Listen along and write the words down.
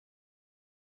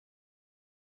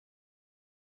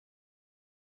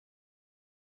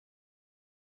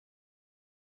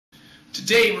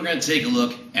Today we're going to take a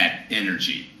look at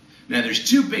energy. Now there's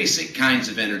two basic kinds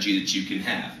of energy that you can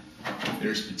have.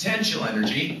 There's potential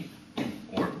energy,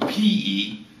 or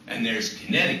PE, and there's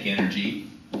kinetic energy,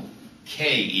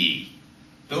 KE.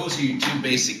 Those are your two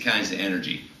basic kinds of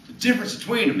energy. The difference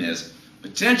between them is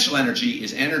potential energy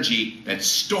is energy that's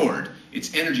stored.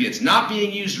 It's energy that's not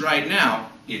being used right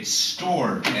now. It's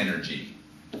stored energy.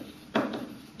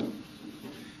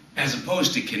 As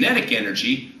opposed to kinetic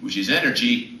energy, which is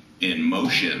energy in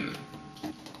motion.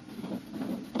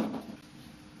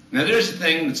 Now there's a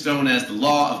thing that's known as the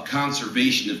law of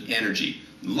conservation of energy.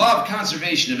 The law of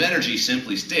conservation of energy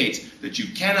simply states that you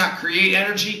cannot create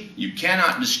energy, you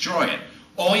cannot destroy it.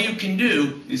 All you can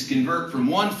do is convert from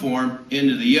one form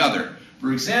into the other.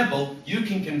 For example, you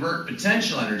can convert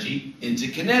potential energy into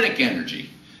kinetic energy.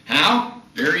 How?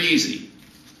 Very easy.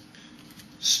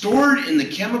 Stored in the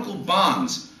chemical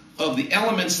bonds of the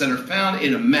elements that are found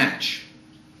in a match.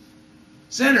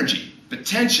 It's energy,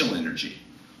 potential energy.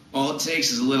 All it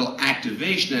takes is a little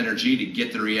activation energy to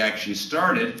get the reaction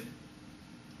started.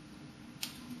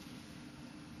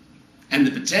 And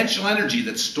the potential energy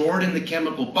that's stored in the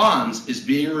chemical bonds is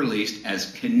being released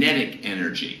as kinetic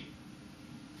energy.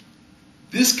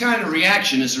 This kind of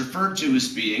reaction is referred to as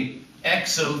being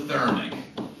exothermic,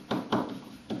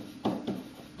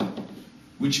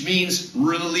 which means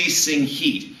releasing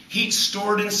heat. Heat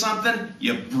stored in something,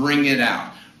 you bring it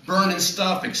out. Burning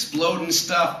stuff, exploding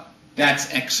stuff, that's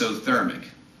exothermic.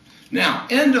 Now,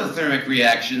 endothermic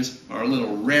reactions are a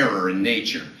little rarer in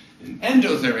nature. In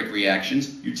endothermic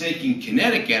reactions, you're taking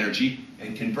kinetic energy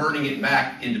and converting it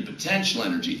back into potential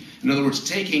energy. In other words,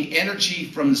 taking energy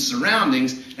from the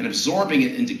surroundings and absorbing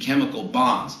it into chemical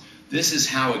bonds. This is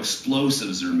how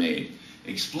explosives are made.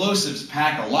 Explosives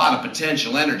pack a lot of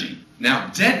potential energy.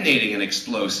 Now, detonating an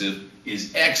explosive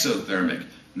is exothermic.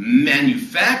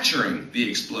 Manufacturing the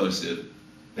explosive,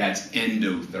 that's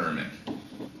endothermic.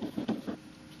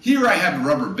 Here I have a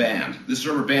rubber band. This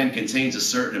rubber band contains a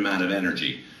certain amount of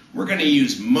energy. We're going to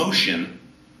use motion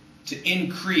to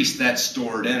increase that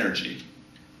stored energy.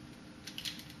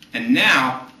 And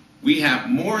now we have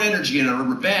more energy in our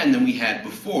rubber band than we had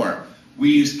before.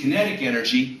 We use kinetic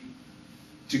energy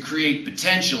to create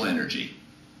potential energy.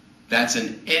 That's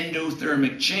an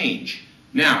endothermic change.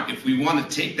 Now, if we want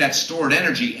to take that stored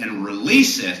energy and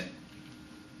release it,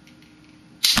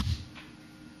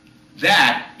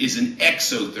 that is an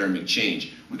exothermic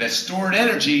change, where that stored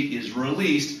energy is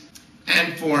released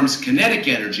and forms kinetic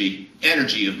energy,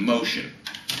 energy of motion.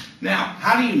 Now,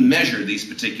 how do you measure these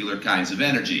particular kinds of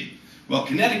energy? Well,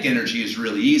 kinetic energy is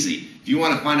really easy. If you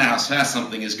want to find out how fast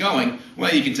something is going,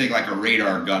 well, you can take like a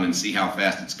radar gun and see how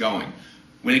fast it's going.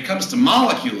 When it comes to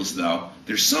molecules, though,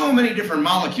 there's so many different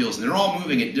molecules and they're all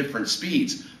moving at different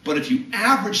speeds. But if you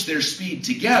average their speed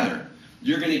together,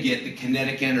 you're going to get the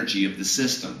kinetic energy of the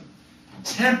system.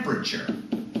 Temperature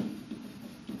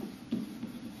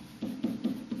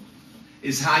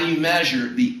is how you measure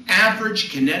the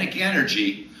average kinetic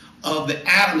energy of the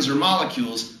atoms or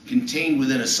molecules contained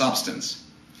within a substance.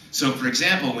 So, for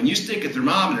example, when you stick a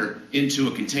thermometer into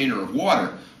a container of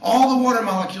water, all the water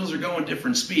molecules are going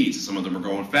different speeds. Some of them are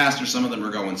going faster, some of them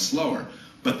are going slower.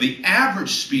 But the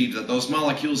average speed that those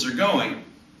molecules are going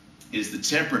is the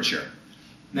temperature.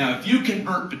 Now, if you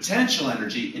convert potential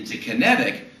energy into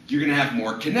kinetic, you're going to have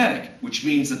more kinetic, which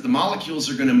means that the molecules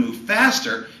are going to move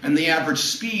faster and the average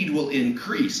speed will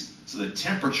increase, so the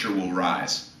temperature will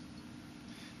rise.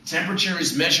 Temperature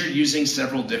is measured using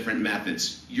several different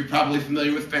methods. You're probably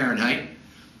familiar with Fahrenheit.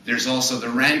 There's also the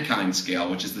Rankine scale,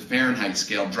 which is the Fahrenheit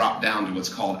scale dropped down to what's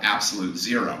called absolute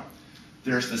zero.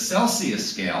 There's the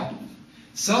Celsius scale.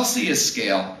 Celsius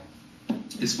scale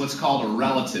is what's called a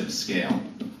relative scale.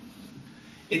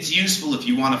 It's useful if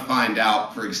you want to find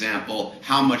out, for example,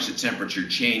 how much the temperature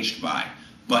changed by.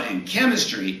 But in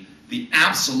chemistry, the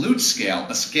absolute scale,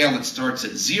 a scale that starts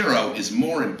at zero, is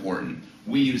more important.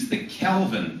 We use the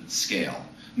Kelvin scale.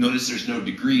 Notice there's no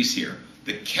degrees here.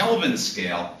 The Kelvin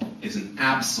scale is an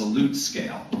absolute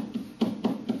scale.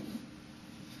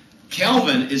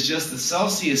 Kelvin is just the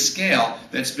Celsius scale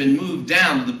that's been moved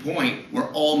down to the point where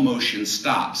all motion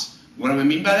stops. What do I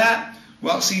mean by that?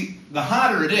 Well, see, the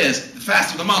hotter it is, the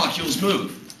faster the molecules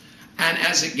move. And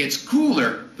as it gets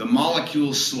cooler, the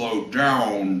molecules slow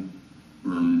down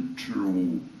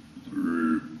until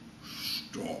they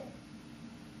stop.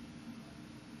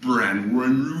 And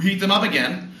when you heat them up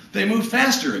again, they move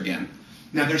faster again.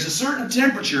 Now, there's a certain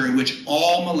temperature at which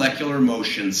all molecular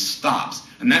motion stops,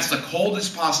 and that's the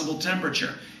coldest possible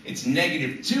temperature. It's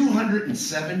negative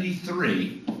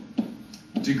 273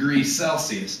 degrees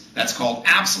Celsius. That's called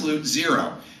absolute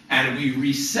zero. And we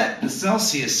reset the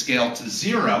Celsius scale to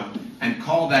zero and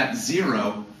call that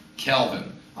 0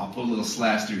 Kelvin. I'll put a little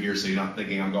slash through here so you're not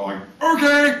thinking I'm going,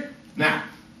 okay. Now,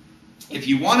 if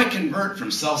you want to convert from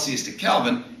Celsius to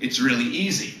Kelvin, it's really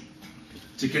easy.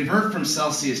 To convert from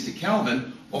Celsius to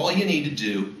Kelvin, all you need to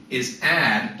do is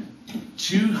add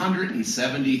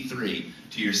 273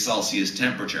 to your Celsius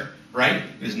temperature, right?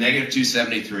 Because negative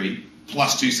 273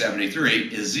 plus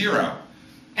 273 is 0.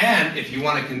 And if you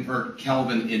want to convert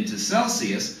Kelvin into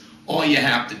Celsius, all you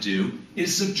have to do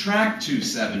is subtract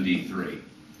 273,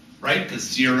 right? Because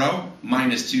 0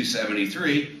 minus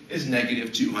 273 is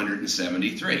negative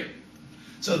 273.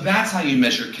 So that's how you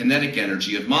measure kinetic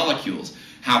energy of molecules.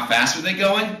 How fast are they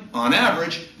going? On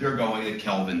average, they're going at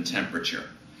Kelvin temperature.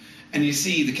 And you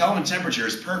see, the Kelvin temperature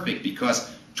is perfect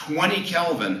because 20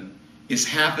 Kelvin is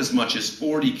half as much as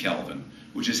 40 Kelvin,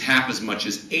 which is half as much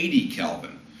as 80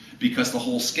 Kelvin, because the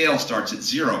whole scale starts at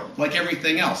 0, like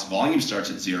everything else. Volume starts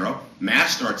at 0,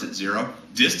 mass starts at 0,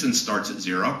 distance starts at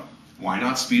 0. Why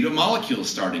not speed of molecules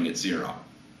starting at 0?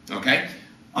 Okay?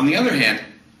 On the other hand,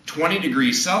 20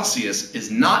 degrees Celsius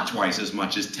is not twice as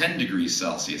much as 10 degrees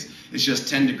Celsius. It's just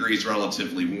 10 degrees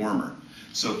relatively warmer.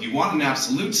 So if you want an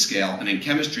absolute scale, and in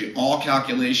chemistry all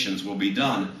calculations will be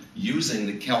done using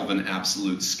the Kelvin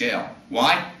absolute scale.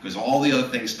 Why? Because all the other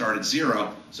things start at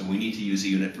 0, so we need to use a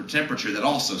unit for temperature that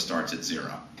also starts at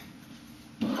 0.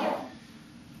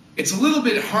 It's a little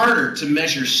bit harder to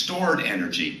measure stored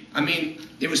energy. I mean,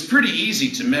 it was pretty easy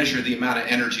to measure the amount of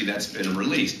energy that's been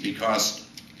released, because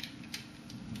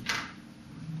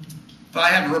if I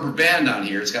have a rubber band on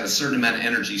here, it's got a certain amount of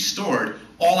energy stored.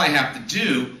 All I have to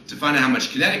do to find out how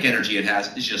much kinetic energy it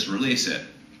has is just release it.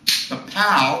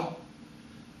 Pow!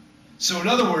 So in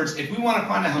other words, if we want to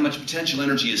find out how much potential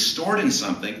energy is stored in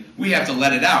something, we have to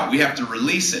let it out. We have to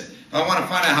release it. If I want to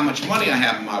find out how much money I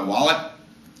have in my wallet,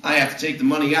 I have to take the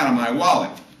money out of my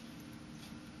wallet.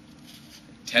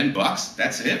 10 bucks,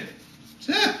 that's it?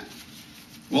 That's it.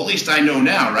 Well, at least I know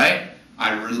now, right?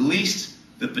 I released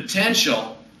the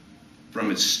potential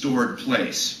from its stored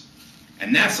place.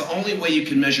 And that's the only way you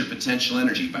can measure potential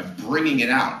energy, by bringing it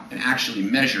out and actually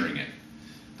measuring it.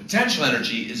 Potential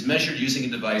energy is measured using a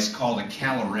device called a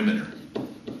calorimeter.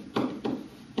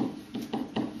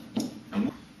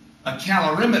 A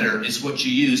calorimeter is what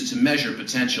you use to measure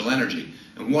potential energy.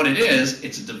 And what it is,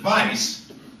 it's a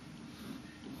device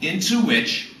into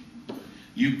which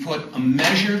you put a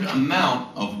measured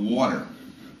amount of water.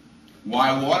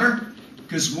 Why water?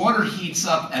 Because water heats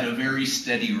up at a very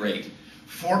steady rate.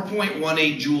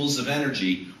 4.18 joules of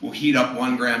energy will heat up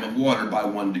 1 gram of water by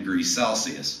 1 degree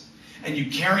Celsius. And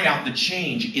you carry out the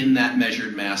change in that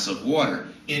measured mass of water,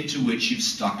 into which you've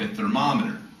stuck a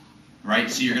thermometer, right?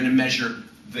 So you're going to measure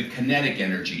the kinetic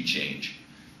energy change.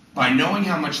 By knowing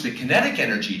how much the kinetic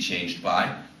energy changed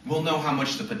by, we'll know how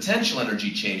much the potential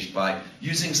energy changed by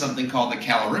using something called the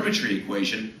calorimetry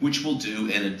equation, which we'll do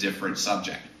in a different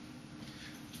subject.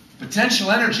 Potential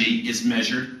energy is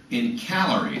measured in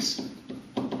calories.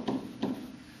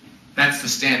 That's the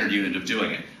standard unit of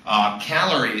doing it.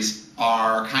 Calories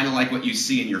are kind of like what you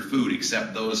see in your food,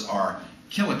 except those are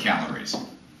kilocalories,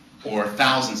 or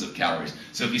thousands of calories.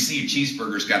 So if you see a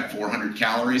cheeseburger's got 400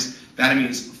 calories, that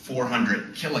means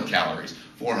 400 kilocalories,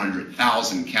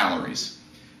 400,000 calories.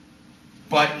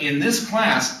 But in this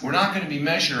class, we're not going to be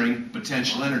measuring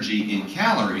potential energy in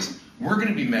calories. We're going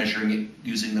to be measuring it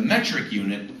using the metric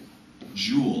unit,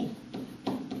 joule,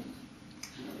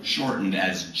 shortened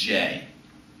as J.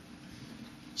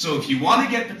 So if you want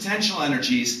to get potential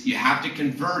energies, you have to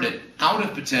convert it out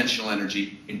of potential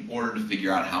energy in order to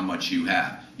figure out how much you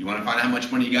have. You want to find out how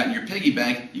much money you got in your piggy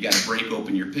bank, you got to break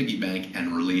open your piggy bank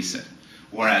and release it.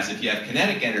 Whereas if you have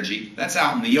kinetic energy, that's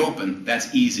out in the open,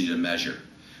 that's easy to measure.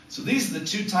 So these are the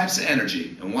two types of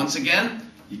energy. And once again,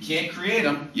 you can't create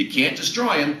them, you can't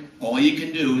destroy them, all you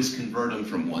can do is convert them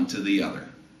from one to the other.